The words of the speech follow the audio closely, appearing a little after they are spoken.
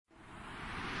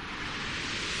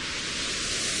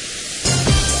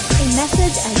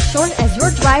message as short as your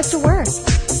drive to work.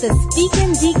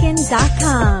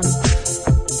 TheSpeakinDeacon.com.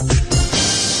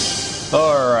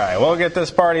 All right, we'll get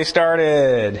this party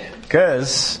started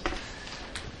because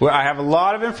I have a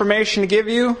lot of information to give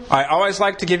you. I always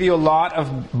like to give you a lot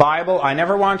of Bible.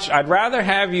 I'd rather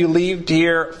have you leave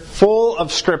here full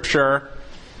of Scripture.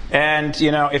 And,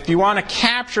 if you want to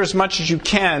capture as much as you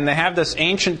can, they have this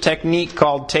ancient technique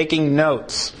called taking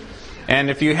notes.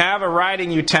 And if you have a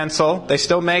writing utensil, they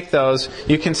still make those,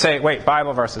 you can say, wait,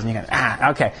 Bible verses. And you can,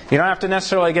 okay. You don't have to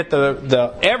necessarily get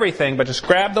the everything, but just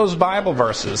grab those Bible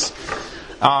verses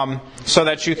so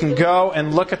that you can go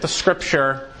and look at the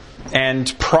Scripture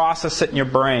and process it in your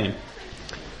brain.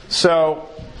 So,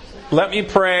 let me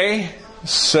pray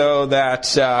so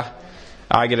that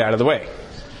I get out of the way.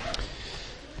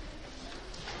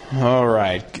 All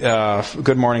right.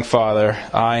 Good morning, Father.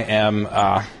 I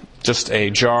am just a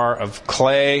jar of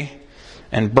clay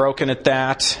and broken at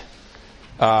that.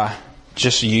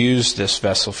 Just use this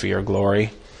vessel for your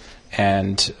glory.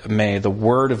 And may the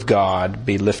Word of God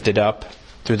be lifted up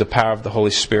through the power of the Holy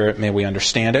Spirit. May we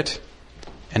understand it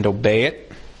and obey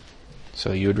it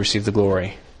so you would receive the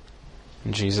glory.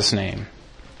 In Jesus' name,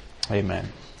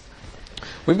 amen.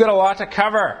 We've got a lot to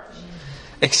cover.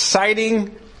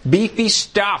 Exciting, beefy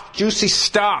stuff, juicy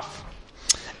stuff.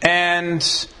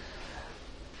 And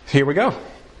here we go.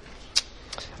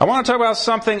 I want to talk about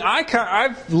something,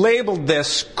 I've labeled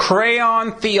this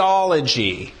crayon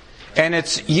theology. And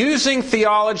it's using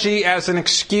theology as an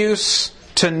excuse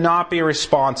to not be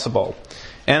responsible.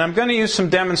 And I'm going to use some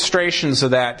demonstrations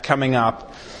of that coming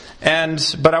up.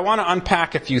 But I want to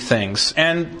unpack a few things.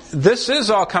 And this is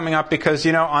all coming up because,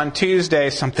 on Tuesday,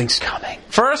 something's coming.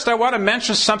 First, I want to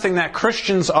mention something that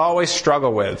Christians always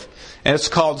struggle with. And it's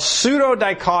called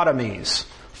pseudo-dichotomies.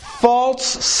 False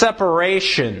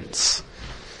separations.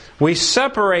 We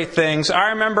separate things. I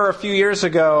remember a few years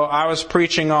ago, I was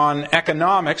preaching on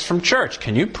economics from church.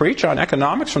 Can you preach on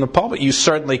economics from the pulpit? You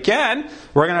certainly can.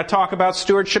 We're going to talk about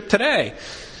stewardship today.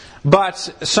 But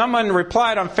someone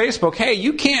replied on Facebook, hey,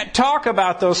 you can't talk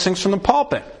about those things from the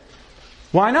pulpit.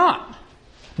 Why not?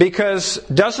 Because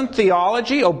doesn't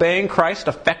theology, obeying Christ,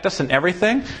 affect us in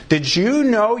everything? Did you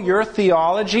know your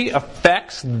theology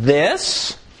affects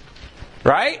this?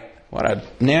 Right? What a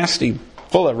nasty,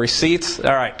 full of receipts.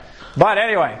 All right. But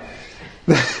anyway,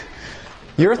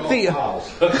 your files.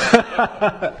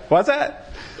 What's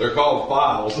that? They're called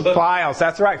files. Files,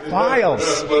 that's right.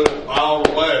 Files. File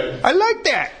away. I like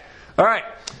that. All right.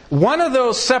 One of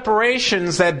those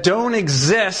separations that don't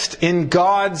exist in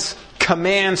God's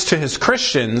commands to His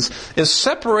Christians is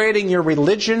separating your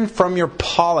religion from your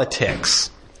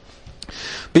politics.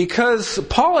 Because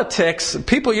politics,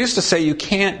 people used to say you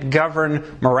can't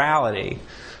govern morality.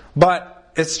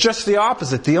 But it's just the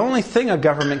opposite. The only thing a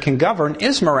government can govern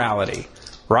is morality.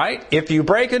 Right? If you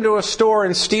break into a store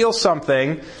and steal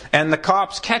something and the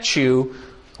cops catch you,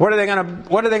 what are they going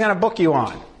to book you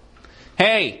on?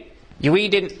 Hey, we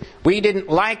didn't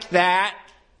like that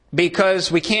because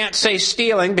we can't say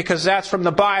stealing because that's from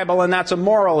the Bible and that's a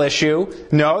moral issue.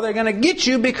 No, they're going to get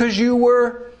you because you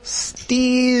were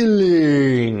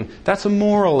stealing. That's a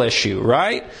moral issue,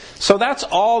 right? So that's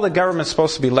all the government's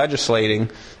supposed to be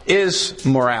legislating is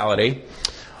morality.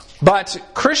 But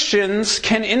Christians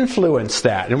can influence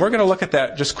that. And we're going to look at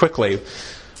that just quickly.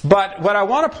 But what I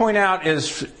want to point out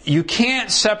is you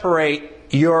can't separate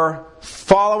your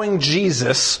following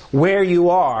Jesus where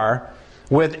you are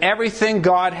with everything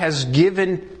God has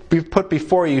put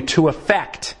before you to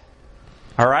effect.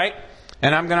 All right?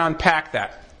 And I'm going to unpack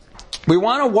that. We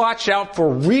want to watch out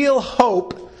for real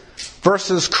hope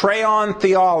versus crayon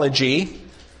theology.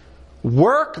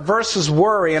 Work versus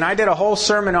worry. And I did a whole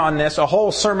sermon on this, a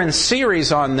whole sermon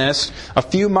series on this a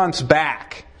few months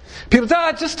back. People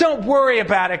say, just don't worry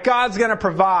about it. God's going to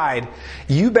provide.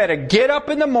 You better get up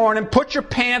in the morning, put your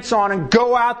pants on, and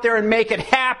go out there and make it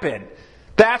happen.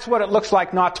 That's what it looks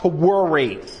like not to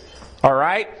worry. All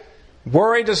right?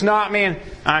 Worry does not mean,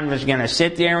 I'm just going to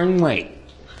sit there and wait.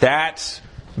 That's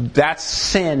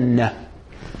sin. All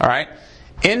right?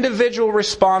 Individual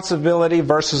responsibility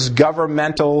versus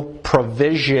governmental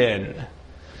provision.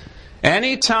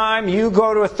 Anytime you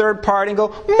go to a third party and go,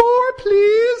 more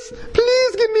please,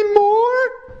 please give me more,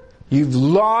 you've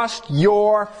lost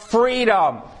your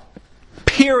freedom.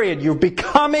 Period. You're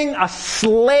becoming a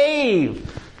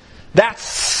slave. That's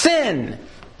sin.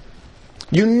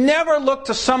 You never look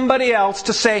to somebody else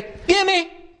to say,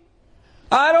 gimme.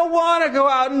 I don't want to go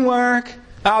out and work.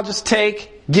 I'll just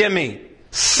take gimme.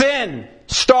 Sin.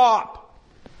 Stop.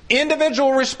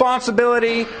 Individual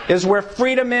responsibility is where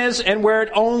freedom is and where it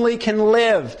only can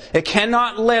live. It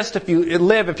cannot live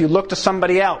if you look to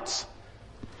somebody else.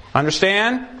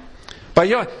 Understand? But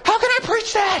you're like, how can I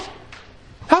preach that?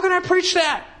 How can I preach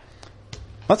that?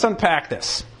 Let's unpack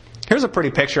this. Here's a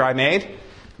pretty picture I made. Isn't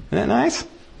that nice?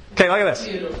 Okay, look at this.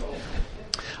 Beautiful.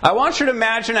 I want you to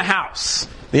imagine a house.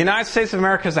 The United States of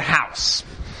America is a house.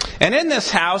 And in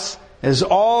this house is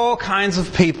all kinds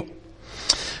of people.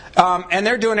 And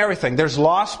they're doing everything. There's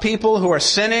lost people who are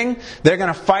sinning. They're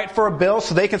going to fight for a bill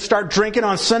so they can start drinking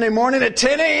on Sunday morning at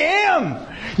 10 a.m.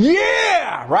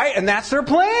 Yeah! Right? And that's their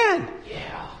plan.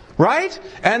 Yeah. Right?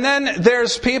 And then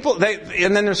there's people,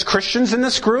 and then there's Christians in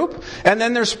this group. And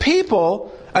then there's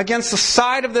people against the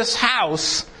side of this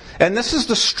house. And this is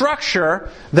the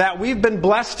structure that we've been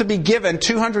blessed to be given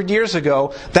 200 years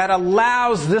ago that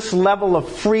allows this level of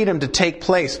freedom to take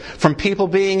place. From people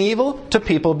being evil to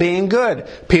people being good.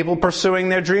 People pursuing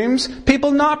their dreams, people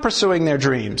not pursuing their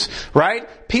dreams.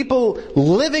 Right? People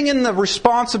living in the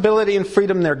responsibility and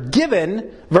freedom they're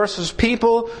given versus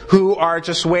people who are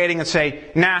just waiting and say,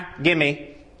 nah,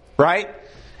 gimme. Right?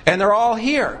 And they're all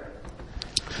here.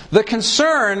 The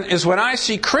concern is when I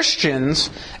see Christians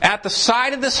at the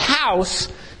side of this house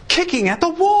kicking at the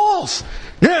walls.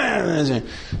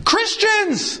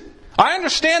 Christians! I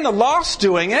understand the lost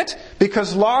doing it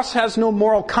because lost has no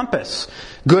moral compass.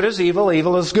 Good is evil,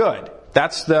 evil is good.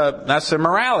 That's their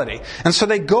morality. And so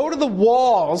they go to the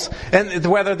walls, and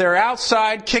whether they're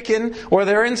outside kicking or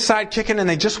they're inside kicking, and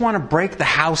they just want to break the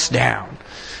house down.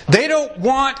 They don't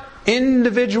want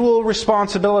individual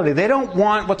responsibility. They don't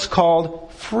want what's called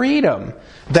freedom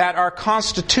that our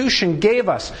Constitution gave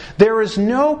us. There is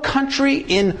no country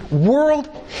in world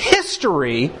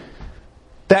history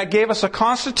that gave us a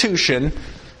Constitution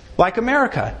like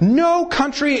America. No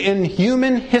country in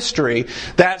human history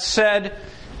that said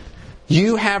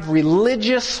you have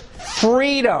religious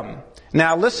freedom.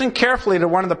 Now listen carefully to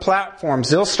one of the platforms.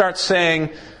 They'll start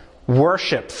saying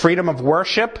worship, freedom of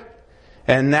worship.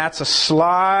 And that's a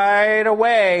slide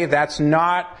away. That's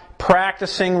not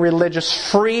practicing religious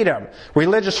freedom.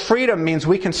 Religious freedom means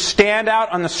we can stand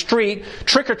out on the street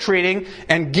trick-or-treating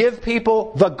and give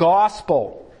people the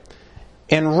gospel.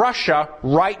 In Russia,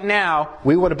 right now,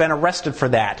 we would have been arrested for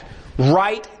that.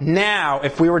 Right now,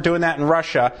 if we were doing that in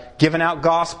Russia, giving out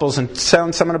gospels and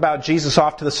telling someone about Jesus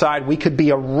off to the side, we could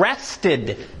be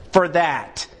arrested for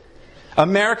that.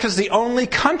 America's the only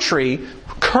country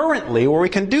currently where we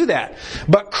can do that.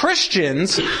 But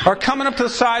Christians are coming up to the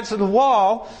sides of the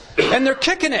wall and they're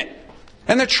kicking it.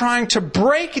 And they're trying to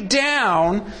break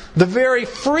down the very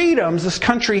freedoms this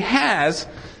country has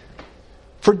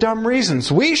for dumb reasons.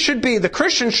 The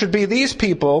Christians should be these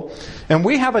people, and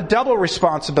we have a double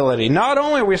responsibility. Not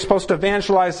only are we supposed to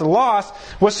evangelize the lost,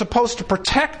 we're supposed to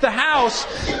protect the house,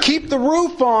 keep the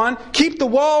roof on, keep the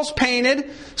walls painted,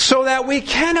 so that we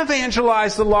can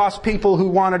evangelize the lost people who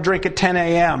want to drink at 10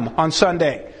 a.m. on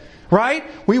Sunday. Right?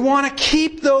 We want to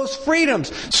keep those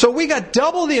freedoms. So we got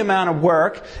double the amount of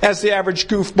work as the average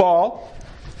goofball,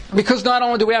 because not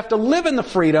only do we have to live in the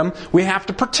freedom, we have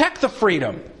to protect the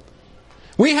freedom.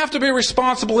 We have to be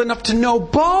responsible enough to know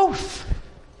both.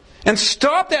 And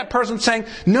stop that person saying,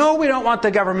 no, we don't want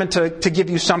the government to give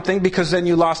you something because then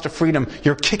you lost a freedom.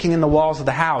 You're kicking in the walls of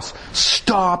the house.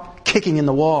 Stop kicking in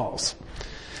the walls.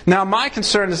 Now, my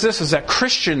concern is this, is that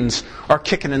Christians are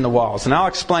kicking in the walls. And I'll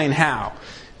explain how.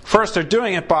 First, they're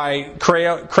doing it by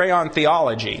crayon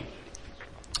theology.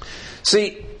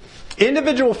 See,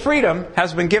 individual freedom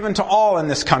has been given to all in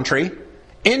this country.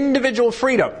 Individual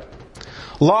freedom.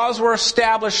 Laws were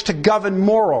established to govern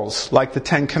morals, like the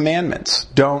Ten Commandments.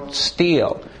 Don't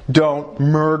steal. Don't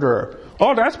murder.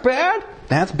 Oh, that's bad?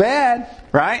 That's bad,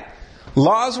 right?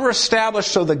 Laws were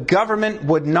established so the government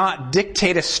would not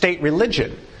dictate a state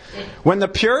religion. When the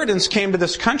Puritans came to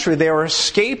this country, they were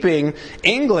escaping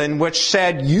England, which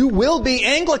said, you will be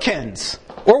Anglicans,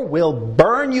 or we'll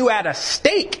burn you at a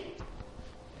stake.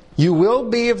 You will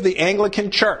be of the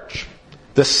Anglican Church,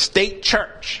 the state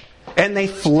church. And they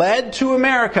fled to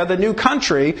America, the new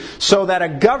country, so that a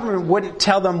government wouldn't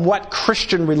tell them what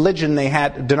Christian religion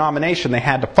denomination they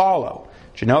had to follow.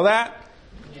 Did you know that?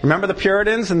 Remember the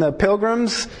Puritans and the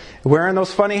Pilgrims wearing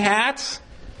those funny hats?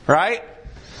 Right?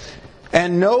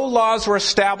 And no laws were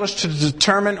established to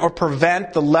determine or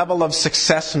prevent the level of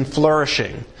success and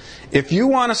flourishing. If you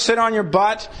want to sit on your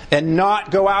butt and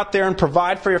not go out there and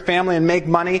provide for your family and make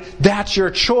money, that's your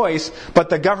choice. But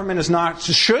the government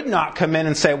should not come in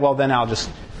and say, well, then I'll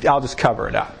just cover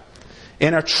it up.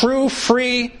 In a true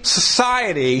free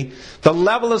society, the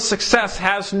level of success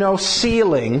has no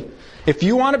ceiling. If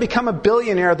you want to become a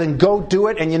billionaire, then go do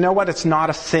it. And you know what? It's not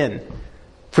a sin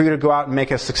for you to go out and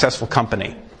make a successful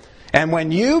company. And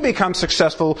when you become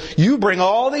successful, you bring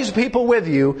all these people with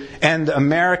you, and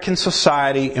American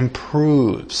society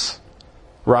improves.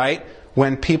 Right?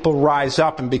 When people rise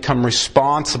up and become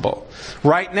responsible.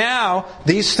 Right now,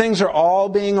 these things are all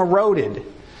being eroded.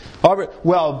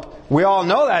 Well, we all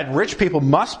know that rich people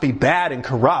must be bad and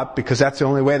corrupt because that's the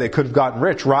only way they could have gotten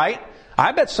rich, right?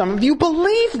 I bet some of you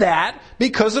believe that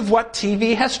because of what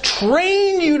TV has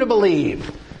trained you to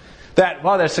believe. That,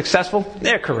 well, they're successful,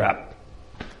 they're corrupt.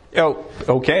 Oh,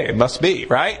 okay, it must be,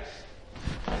 right?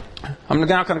 I'm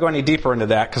not going to go any deeper into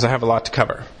that because I have a lot to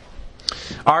cover.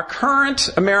 Our current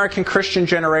American Christian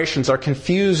generations are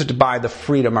confused by the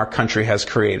freedom our country has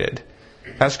created.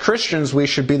 As Christians, we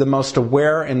should be the most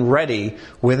aware and ready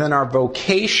within our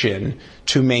vocation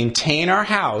to maintain our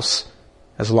house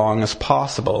as long as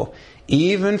possible,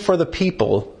 even for the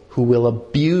people who will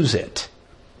abuse it.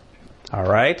 All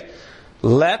right?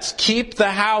 Let's keep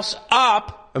the house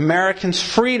up, Americans'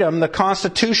 freedom, the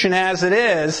Constitution as it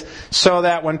is, so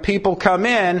that when people come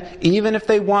in, even if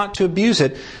they want to abuse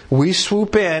it, we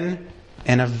swoop in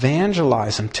and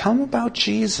evangelize them. Tell them about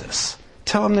Jesus.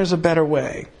 Tell them there's a better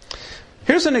way.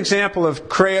 Here's an example of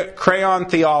crayon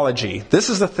theology. This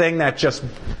is the thing that just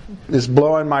is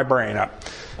blowing my brain up.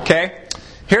 Okay?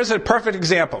 Here's a perfect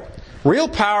example. Real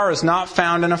power is not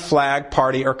found in a flag,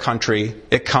 party, or country.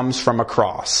 It comes from a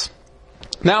cross.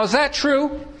 Now, is that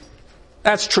true?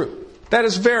 That's true. That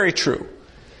is very true.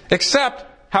 Except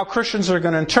how Christians are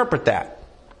going to interpret that.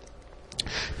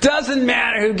 Doesn't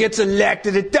matter who gets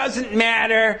elected. It doesn't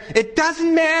matter. It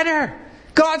doesn't matter.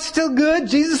 God's still good.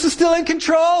 Jesus is still in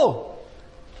control.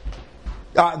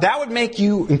 That would make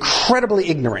you incredibly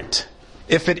ignorant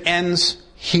if it ends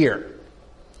here.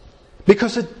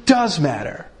 Because it does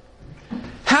matter.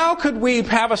 How could we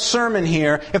have a sermon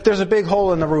here if there's a big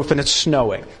hole in the roof and it's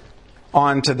snowing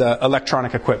onto the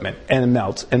electronic equipment and it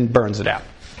melts and burns it out?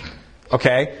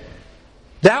 Okay?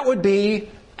 That would be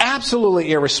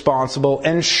absolutely irresponsible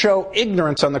and show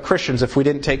ignorance on the Christians if we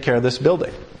didn't take care of this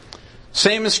building.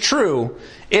 Same is true.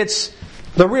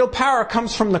 The real power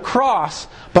comes from the cross,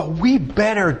 but we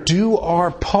better do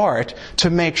our part to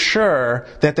make sure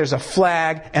that there's a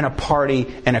flag and a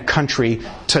party and a country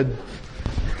to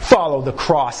follow the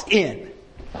cross in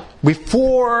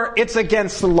before it's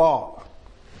against the law.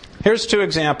 Here's 2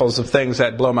 examples of things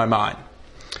that blow my mind.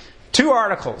 2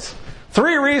 articles.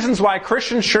 3 reasons why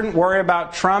Christians shouldn't worry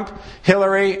about Trump,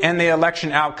 Hillary, and the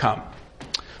election outcome.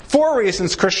 4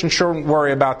 reasons Christians shouldn't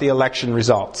worry about the election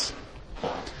results.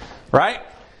 Right?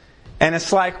 And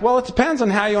it's like, well, it depends on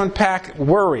how you unpack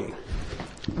worry.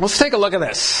 Let's take a look at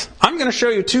this. I'm going to show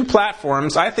you 2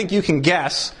 platforms. I think you can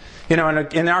guess. In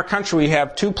our country we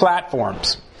have 2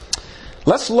 platforms.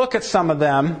 Let's look at some of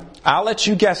them. I'll let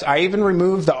you guess. I even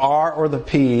removed the R or the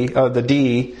P, or the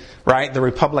D, right? The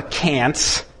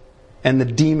Republicans and the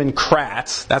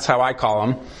Democrats. That's how I call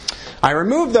them. I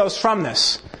removed those from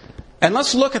this. And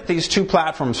let's look at these 2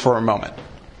 platforms for a moment.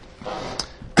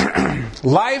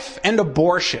 Life and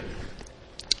abortion.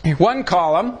 One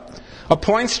column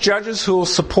appoints judges who will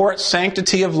support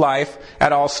sanctity of life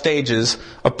at all stages,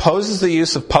 opposes the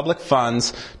use of public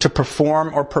funds to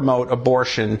perform or promote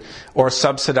abortion, or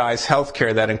subsidize health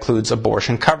care that includes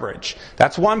abortion coverage.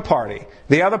 That's one party.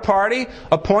 The other party,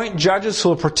 appoint judges who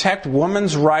will protect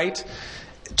women's right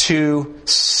to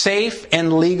safe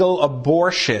and legal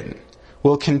abortion.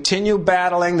 Will continue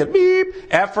battling the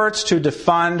efforts to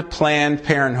defund Planned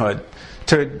Parenthood.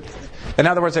 In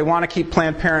other words, they want to keep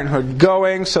Planned Parenthood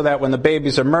going so that when the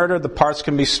babies are murdered, the parts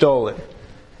can be sold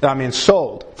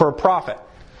for a profit.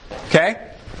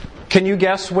 Okay? Can you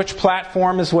guess which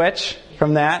platform is which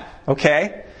from that?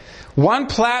 Okay? One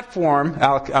platform,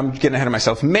 I'm getting ahead of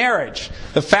myself. Marriage.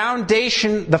 The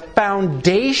foundation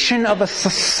of a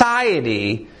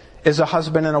society is a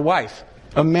husband and a wife.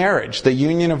 A marriage, the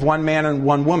union of one man and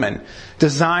one woman,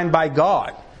 designed by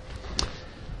God.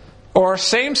 Or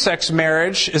same-sex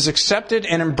marriage is accepted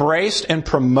and embraced and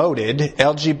promoted.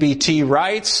 LGBT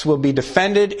rights will be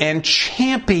defended and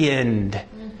championed.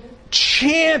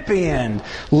 Championed.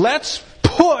 Let's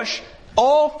push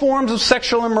all forms of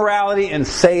sexual immorality and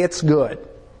say it's good.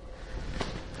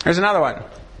 Here's another one.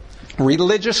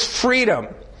 Religious freedom.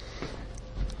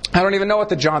 I don't even know what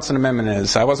the Johnson Amendment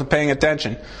is. I wasn't paying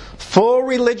attention. Full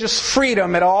religious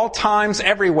freedom at all times,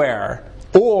 everywhere.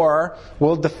 Or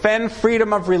will defend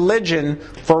freedom of religion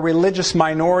for religious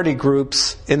minority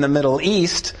groups in the Middle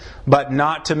East, but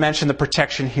not to mention the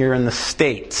protection here in the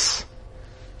States.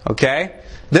 Okay?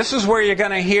 This is where you're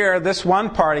going to hear this one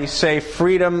party say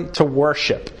freedom to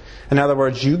worship. In other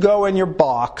words, you go in your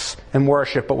box and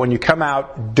worship, but when you come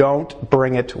out, don't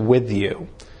bring it with you.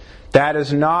 That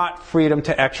is not freedom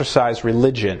to exercise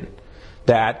religion.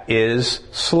 that is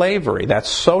slavery. That's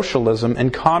socialism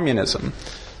and communism.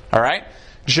 All right?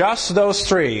 Just those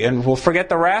three, and we'll forget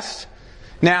the rest.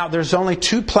 Now, there's only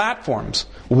two platforms.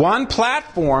 One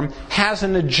platform has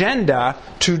an agenda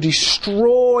to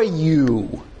destroy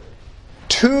you.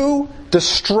 To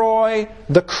destroy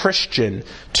the Christian.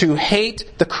 To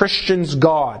hate the Christian's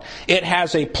God. It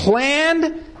has a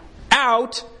planned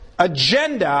out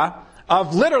agenda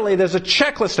of literally, there's a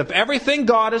checklist of everything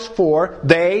God is for,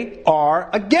 they are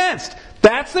against.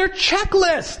 That's their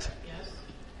checklist.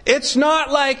 It's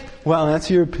not like, well, that's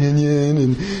your opinion,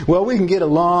 and, well, we can get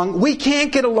along. We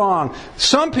can't get along.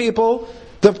 Some people,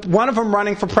 one of them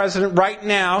running for president right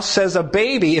now, says a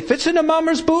baby, if it's in a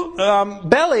mama's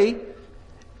belly,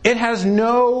 it has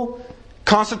no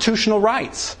constitutional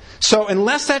rights. So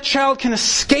unless that child can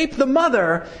escape the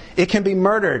mother, it can be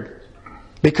murdered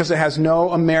because it has no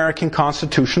American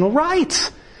constitutional rights.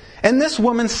 And this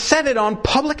woman said it on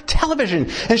public television,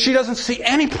 and she doesn't see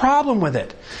any problem with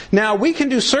it. Now, we can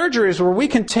do surgeries where we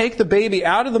can take the baby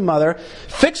out of the mother,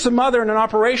 fix the mother in an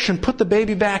operation, put the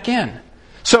baby back in.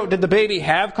 So, did the baby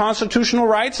have constitutional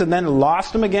rights and then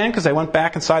lost them again because they went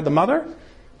back inside the mother?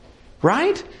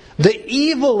 Right? The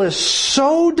evil is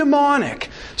so demonic,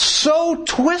 so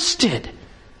twisted.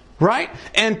 Right?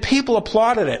 And people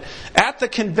applauded it. At the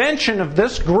convention of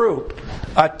this group,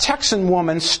 a Texan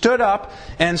woman stood up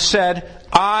and said,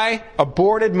 I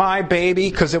aborted my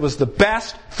baby because it was the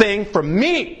best thing for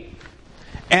me.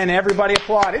 And everybody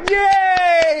applauded.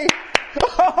 Yay!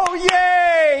 Oh,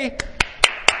 yay!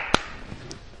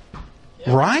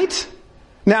 Right?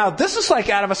 Now, this is like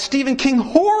out of a Stephen King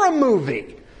horror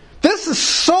movie. This is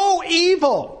so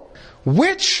evil.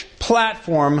 Which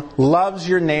platform loves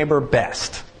your neighbor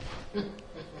best?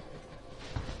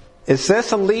 Is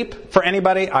this a leap for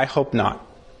anybody? I hope not.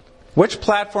 Which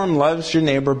platform loves your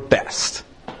neighbor best?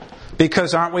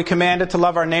 Because aren't we commanded to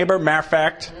love our neighbor? Matter of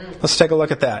fact, let's take a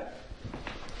look at that.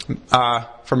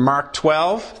 From Mark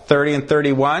 12, 30 and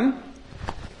 31.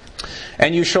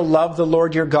 And you shall love the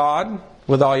Lord your God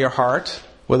with all your heart,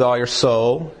 with all your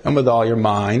soul, and with all your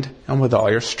mind, and with all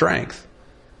your strength.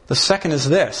 The second is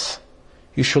this.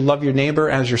 You shall love your neighbor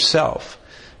as yourself.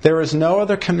 There is no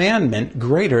other commandment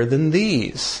greater than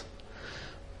these.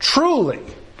 Truly,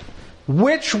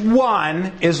 which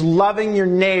one is loving your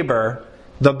neighbor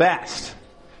the best?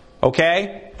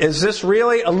 Okay? Is this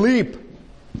really a leap?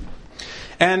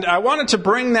 And I wanted to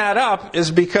bring that up is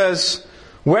because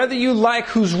whether you like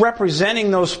who's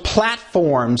representing those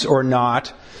platforms or not,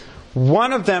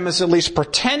 one of them is at least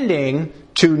pretending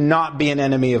to not be an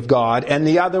enemy of God, and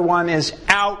the other one is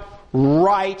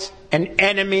outright an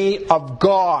enemy of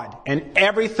God and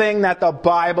everything that the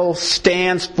Bible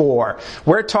stands for.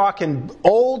 We're talking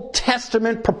Old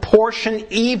Testament proportion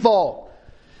evil.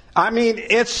 I mean,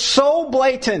 it's so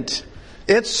blatant.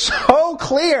 It's so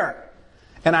clear.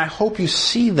 And I hope you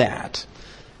see that.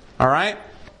 All right?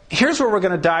 Here's where we're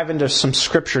going to dive into some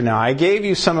Scripture now. I gave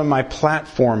you some of my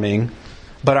platforming,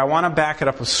 but I want to back it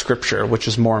up with Scripture, which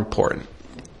is more important.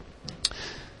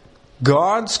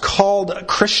 God's called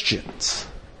Christians.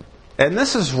 And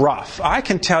this is rough. I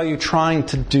can tell you trying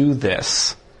to do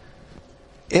this,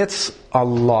 it's a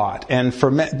lot. And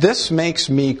for me, this makes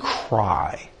me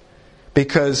cry.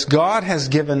 Because God has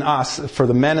given us, for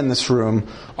the men in this room,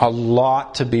 a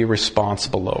lot to be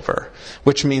responsible over.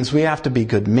 Which means we have to be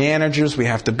good managers, we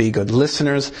have to be good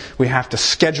listeners, we have to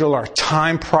schedule our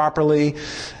time properly,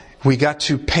 we got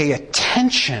to pay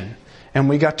attention, and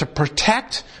we got to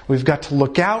protect, we've got to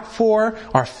look out for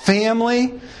our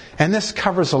family, and this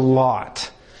covers a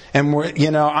lot. And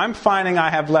I'm finding I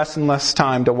have less and less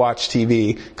time to watch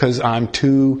TV because I'm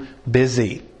too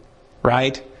busy,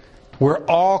 right? We're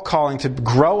all calling to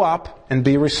grow up and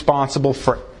be responsible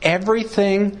for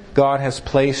everything God has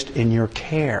placed in your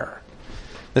care.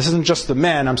 This isn't just the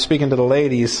men, I'm speaking to the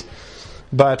ladies,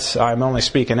 but I'm only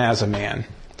speaking as a man.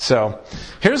 So,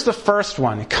 here's the first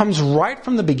one. It comes right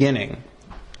from the beginning.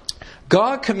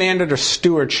 God commanded a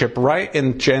stewardship right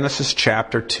in Genesis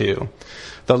chapter 2.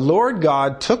 The Lord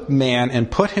God took man and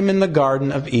put him in the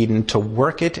Garden of Eden to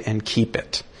work it and keep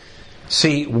it.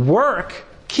 See, work,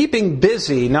 keeping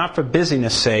busy, not for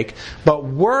busyness' sake, but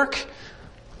work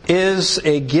is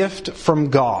a gift from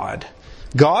God.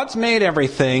 God's made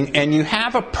everything, and you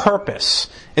have a purpose.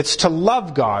 It's to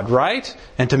love God, right?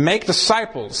 And to make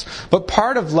disciples. But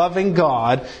part of loving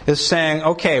God is saying,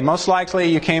 okay, most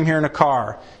likely you came here in a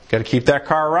car. Got to keep that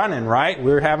car running, right?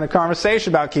 We were having a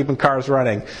conversation about keeping cars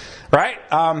running, right?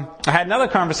 I had another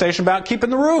conversation about keeping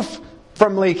the roof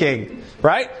from leaking,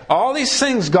 right? All these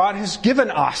things God has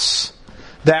given us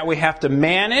that we have to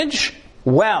manage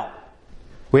well.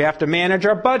 We have to manage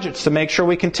our budgets to make sure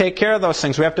we can take care of those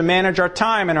things. We have to manage our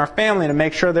time and our family to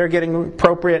make sure they're getting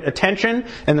appropriate attention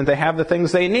and that they have the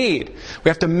things they need. We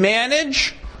have to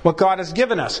manage what God has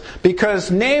given us.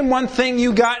 Because name one thing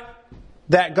you got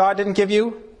that God didn't give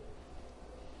you.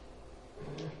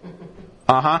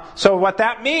 So what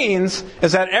that means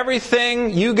is that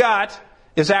everything you got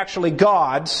is actually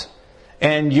God's,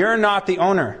 and you're not the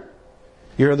owner.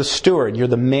 You're the steward. You're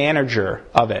the manager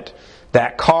of it.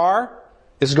 That car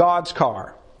is God's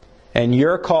car, and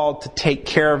you're called to take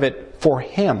care of it for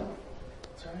Him.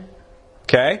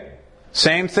 Okay?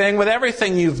 Same thing with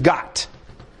everything you've got.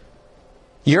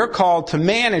 You're called to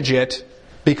manage it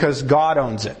because God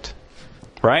owns it.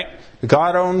 Right?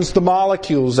 God owns the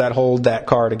molecules that hold that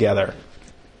car together.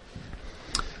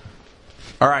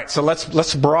 All right, so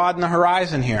let's broaden the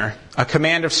horizon here. A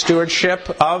command of stewardship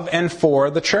of and for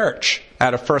the church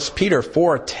out of 1 Peter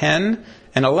 4:10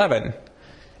 and 11.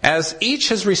 As each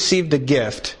has received a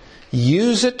gift,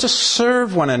 use it to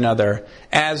serve one another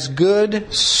as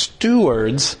good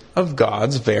stewards of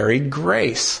God's varied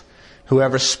grace.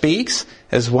 Whoever speaks,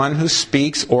 as one who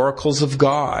speaks oracles of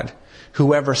God.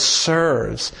 Whoever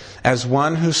serves, as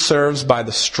one who serves by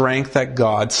the strength that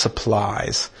God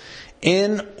supplies.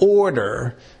 In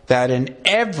order that in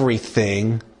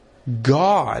everything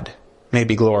God may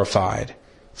be glorified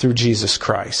through Jesus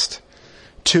Christ.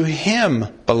 To Him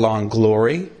belong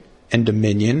glory and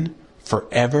dominion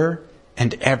forever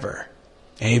and ever.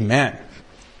 Amen.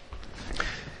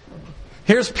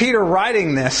 Here's Peter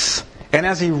writing this, and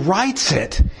as he writes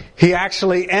it, he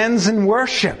actually ends in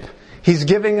worship. He's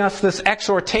giving us this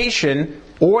exhortation,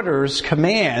 orders,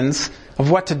 commands of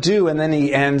what to do, and then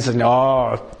he ends and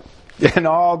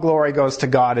all glory goes to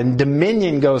God, and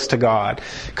dominion goes to God,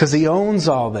 because He owns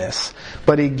all this.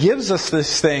 But He gives us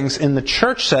these things in the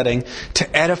church setting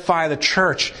to edify the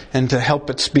church and to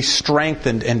help it be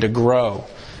strengthened and to grow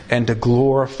and to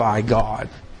glorify God.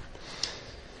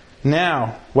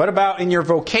 Now, what about in your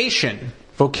vocation?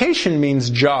 Vocation means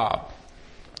job.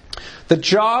 The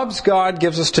jobs God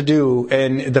gives us to do,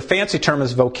 and the fancy term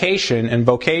is vocation, and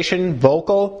vocation,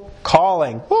 vocal,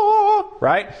 calling,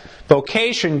 right?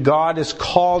 Vocation, God has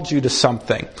called you to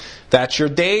something. That's your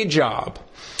day job.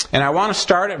 And I want to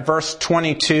start at verse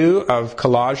 22 of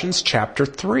Colossians chapter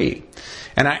 3.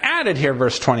 And I added here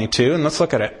verse 22, and let's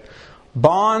look at it.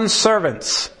 Bond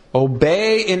servants,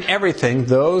 obey in everything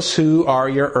those who are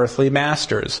your earthly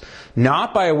masters,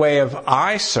 not by way of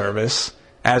eye service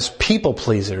as people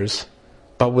pleasers,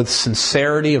 but with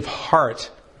sincerity of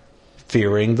heart,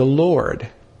 fearing the Lord.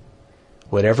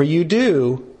 Whatever you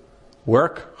do,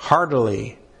 work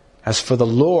heartily as for the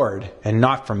Lord and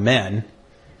not for men,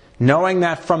 knowing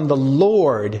that from the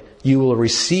Lord you will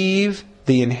receive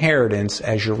the inheritance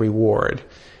as your reward.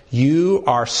 You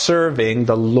are serving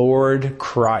the Lord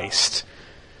Christ.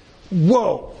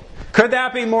 Whoa! Could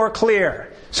that be more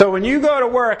clear? So when you go to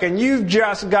work and you've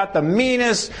just got the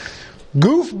meanest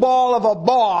goofball of a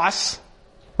boss,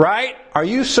 right? Are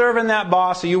you serving that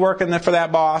boss? Are you working for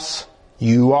that boss?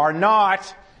 You are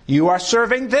not. You are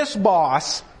serving this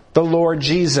boss, the Lord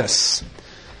Jesus.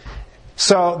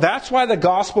 So that's why the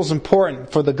gospel is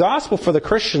important. For the gospel for the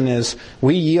Christian is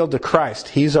we yield to Christ.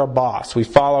 He's our boss. We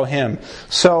follow Him.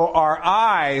 So our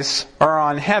eyes are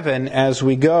on heaven as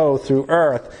we go through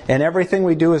earth. And everything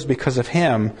we do is because of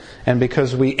Him. And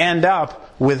because we end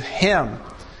up with Him.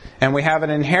 And we have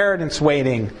an inheritance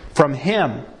waiting from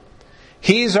Him.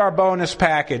 He's our bonus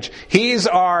package. He's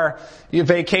our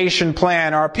vacation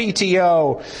plan, our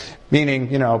PTO, meaning,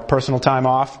 personal time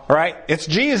off, right? It's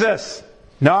Jesus,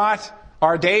 not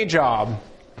our day job.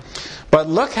 But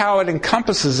look how it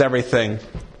encompasses everything.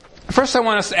 First, I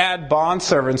want us to add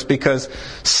bondservants because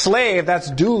slave, that's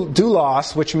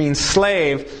doulos, which means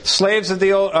slave. Slaves of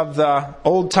the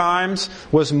old times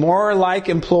was more like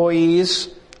employees,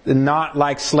 not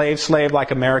like slave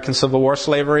like American Civil War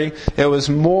slavery. It was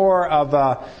more of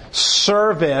a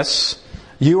service.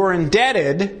 You were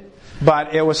indebted,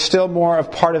 but it was still more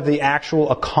of part of the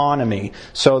actual economy.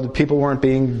 So the people weren't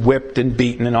being whipped and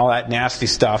beaten and all that nasty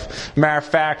stuff. Matter of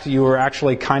fact, you were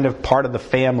actually kind of part of the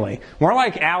family. More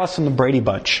like Alice and the Brady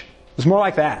Bunch. It was more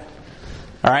like that.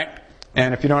 All right?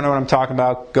 And if you don't know what I'm talking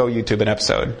about, go YouTube an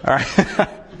episode. All right?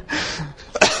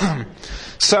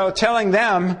 So telling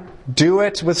them, do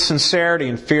it with sincerity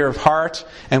and fear of heart,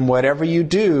 and whatever you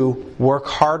do, work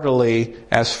heartily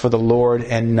as for the Lord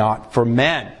and not for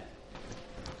men.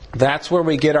 That's where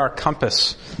we get our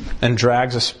compass and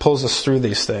pulls us through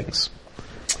these things.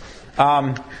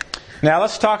 Now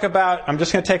let's talk about, I'm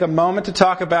just going to take a moment to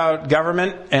talk about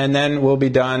government, and then we'll be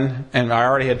done. And I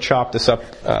already had chopped this up,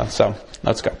 so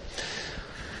let's go.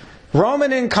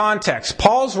 Roman in context.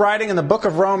 Paul's writing in the book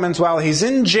of Romans while he's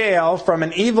in jail from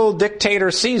an evil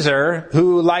dictator Caesar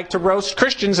who liked to roast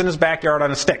Christians in his backyard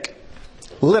on a stick.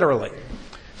 Literally.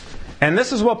 And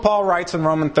this is what Paul writes in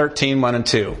Romans 13, 1 and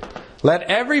 2. Let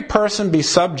every person be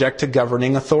subject to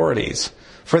governing authorities,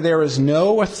 for there is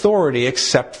no authority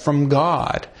except from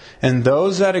God, and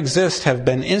those that exist have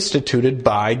been instituted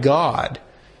by God.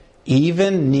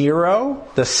 Even Nero,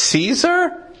 the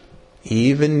Caesar?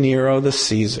 Even Nero the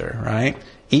Caesar, right?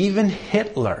 Even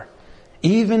Hitler.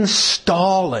 Even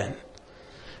Stalin.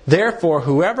 Therefore,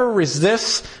 whoever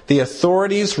resists the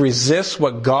authorities resists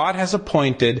what God has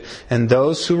appointed, and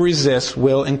those who resist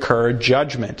will incur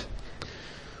judgment.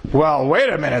 Well, wait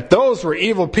a minute. Those were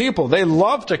evil people. They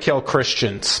loved to kill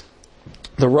Christians.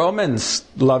 The Romans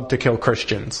loved to kill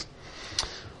Christians.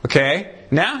 Okay?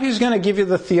 Now he's going to give you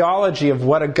the theology of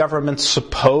what a government's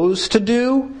supposed to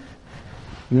do.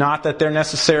 Not that they're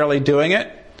necessarily doing it.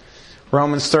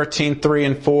 Romans 13, 3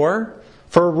 and 4.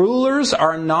 For rulers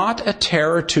are not a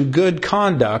terror to good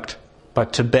conduct,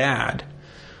 but to bad.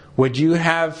 Would you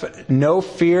have no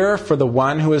fear for the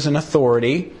one who is in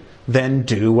authority? Then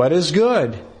do what is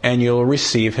good, and you'll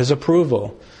receive his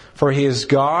approval. For he is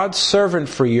God's servant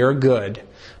for your good.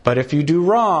 But if you do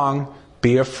wrong,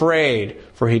 be afraid,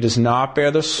 for he does not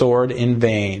bear the sword in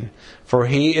vain. For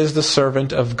he is the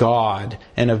servant of God,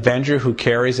 an avenger who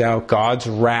carries out God's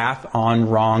wrath on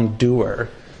wrongdoer.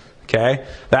 Okay?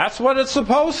 That's what it's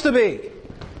supposed to be.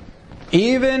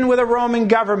 Even with a Roman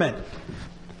government.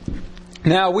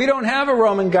 Now, we don't have a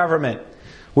Roman government.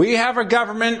 We have a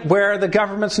government where the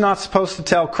government's not supposed to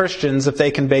tell Christians if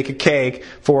they can bake a cake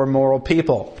for immoral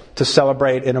people to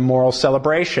celebrate in a moral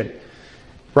celebration.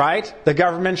 Right? The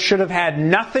government should have had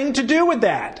nothing to do with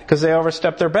that because they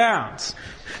overstepped their bounds.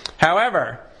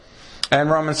 However, in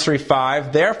Romans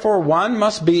 3:5, therefore one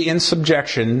must be in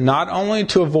subjection not only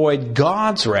to avoid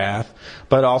God's wrath,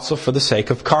 but also for the sake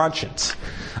of conscience.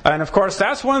 And of course,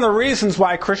 that's one of the reasons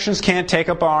why Christians can't take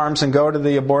up arms and go to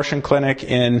the abortion clinic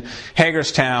in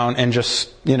Hagerstown and just,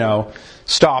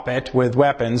 stop it with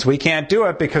weapons. We can't do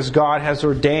it because God has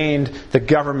ordained the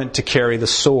government to carry the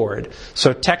sword.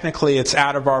 So technically, it's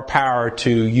out of our power to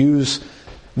use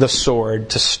the sword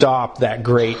to stop that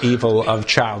great evil of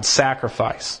child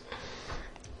sacrifice.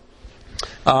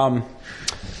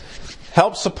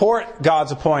 Help support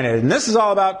God's appointed. And this is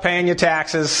all about paying your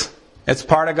taxes. It's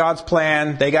part of God's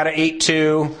plan. They got to eat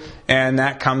too, and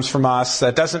that comes from us.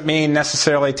 That doesn't mean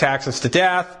necessarily taxes to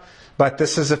death, but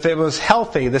this is if it was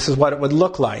healthy, this is what it would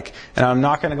look like. And I'm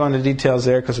not going to go into details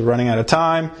there because we're running out of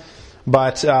time,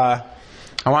 but I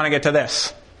want to get to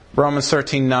this. Romans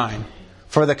 13:9.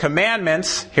 For the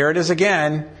commandments, here it is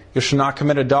again, you shall not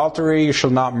commit adultery, you shall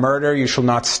not murder, you shall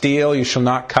not steal, you shall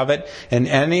not covet, and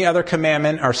any other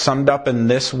commandment are summed up in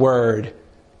this word: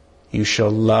 you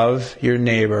shall love your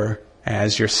neighbor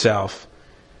as yourself.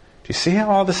 Do you see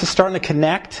how all this is starting to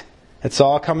connect? It's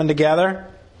all coming together.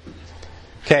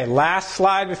 Okay, last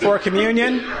slide before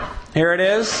communion. Here it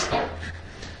is.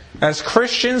 As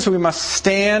Christians, we must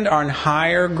stand on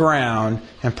higher ground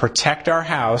and protect our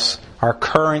house, our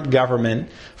current government,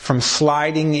 from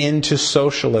sliding into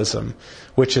socialism,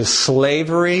 which is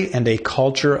slavery and a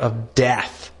culture of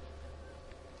death.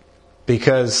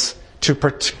 Because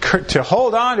to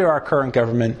hold on to our current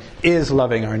government is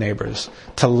loving our neighbors.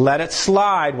 To let it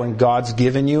slide when God's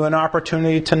given you an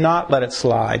opportunity to not let it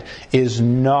slide is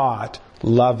not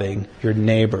loving your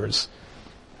neighbors.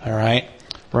 All right?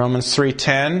 Romans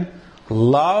 3:10,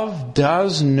 love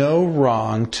does no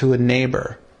wrong to a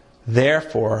neighbor.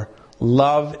 Therefore,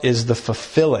 love is the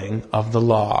fulfilling of the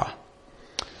law.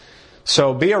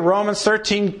 So be a Romans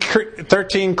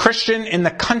 13 Christian in the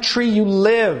country you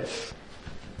live.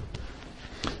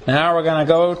 Now we're going to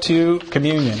go to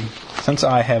communion, since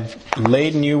I have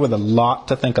laden you with a lot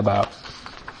to think about.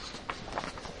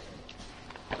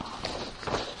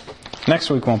 Next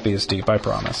week won't be as deep, I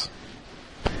promise.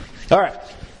 All right.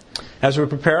 As we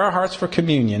prepare our hearts for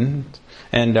communion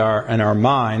and our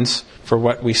minds for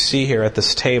what we see here at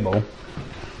this table,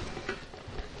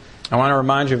 I want to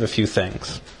remind you of a few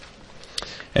things.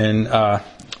 In 1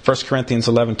 Corinthians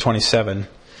 11:27,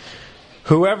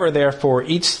 whoever therefore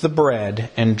eats the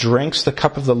bread and drinks the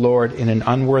cup of the Lord in an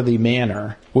unworthy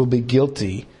manner will be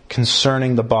guilty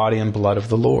concerning the body and blood of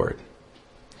the Lord.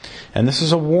 And this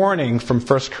is a warning from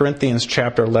 1 Corinthians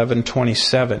chapter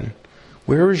 11:27.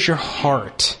 Where is your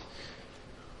heart?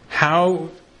 How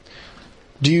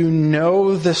do you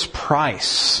know this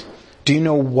price? Do you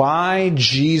know why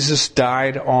Jesus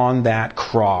died on that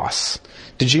cross?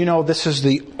 Did you know this is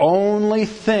the only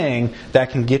thing that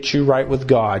can get you right with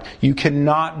God? You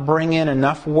cannot bring in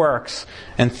enough works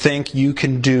and think you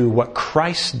can do what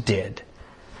Christ did.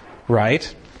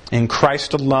 Right? In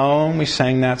Christ alone, we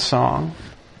sang that song.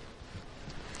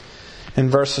 In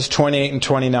verses 28 and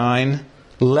 29,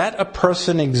 let a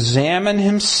person examine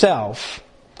himself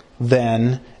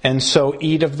then, and so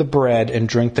eat of the bread and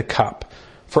drink the cup.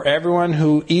 For everyone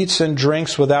who eats and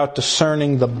drinks without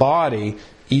discerning the body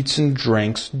eats and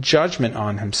drinks judgment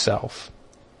on himself.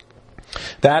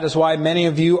 That is why many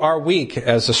of you are weak,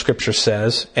 as the Scripture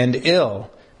says, and ill,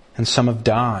 and some have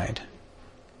died.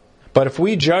 But if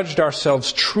we judged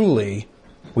ourselves truly,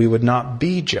 we would not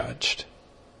be judged.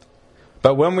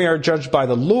 But when we are judged by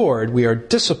the Lord, we are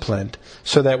disciplined,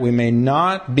 so that we may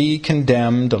not be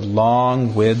condemned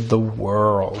along with the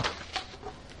world.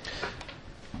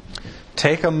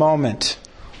 Take a moment.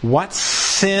 What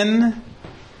sin,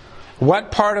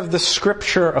 what part of the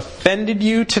Scripture offended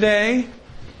you today?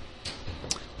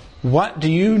 What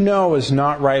do you know is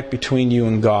not right between you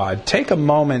and God? Take a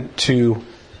moment to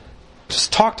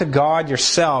just talk to God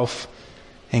yourself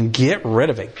and get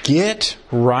rid of it. Get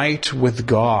right with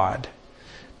God.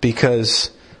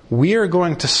 Because we are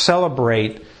going to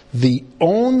celebrate the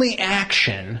only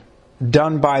action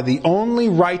done by the only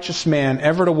righteous man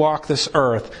ever to walk this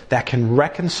earth that can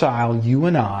reconcile you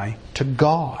and I to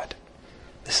God.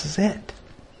 This is it.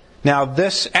 Now,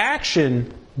 this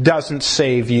action doesn't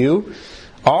save you.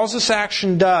 All this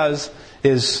action does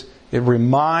is it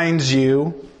reminds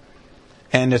you,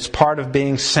 and it's part of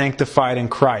being sanctified in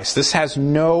Christ. This has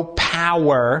no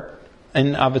power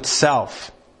in of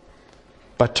itself,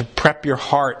 but to prep your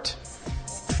heart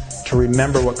to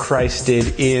remember what Christ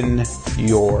did in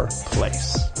your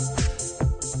place.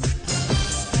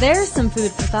 There's some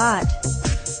food for thought.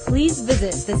 Please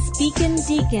visit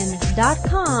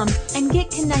thespeakindeacon.com and get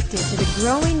connected to the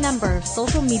growing number of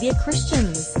social media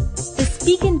Christians.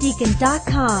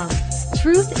 Thespeakindeacon.com.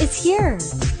 Truth is here.